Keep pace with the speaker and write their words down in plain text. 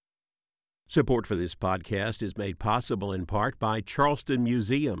Support for this podcast is made possible in part by Charleston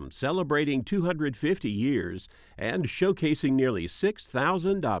Museum, celebrating 250 years and showcasing nearly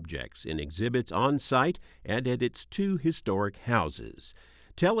 6,000 objects in exhibits on site and at its two historic houses,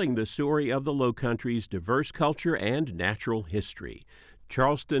 telling the story of the Lowcountry's diverse culture and natural history.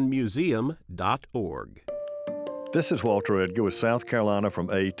 charlestonmuseum.org. This is Walter Edgar with South Carolina from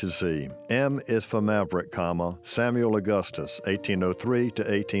A to Z. M is for Maverick, Samuel Augustus, 1803 to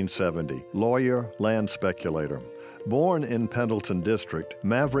 1870, lawyer, land speculator. Born in Pendleton District,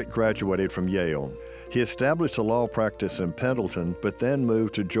 Maverick graduated from Yale. He established a law practice in Pendleton, but then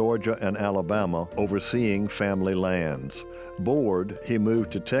moved to Georgia and Alabama, overseeing family lands. Bored, he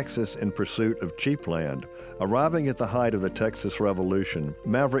moved to Texas in pursuit of cheap land. Arriving at the height of the Texas Revolution,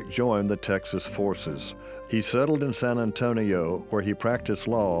 Maverick joined the Texas forces. He settled in San Antonio, where he practiced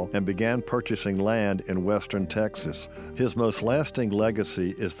law and began purchasing land in western Texas. His most lasting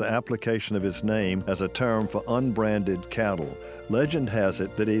legacy is the application of his name as a term for unbranded cattle. Legend has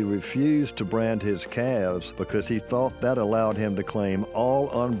it that he refused to brand his calves because he thought that allowed him to claim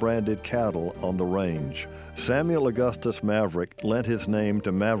all unbranded cattle on the range. Samuel Augustus Maverick lent his name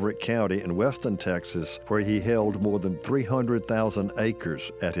to Maverick County in western Texas, where he held more than 300,000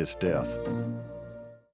 acres at his death.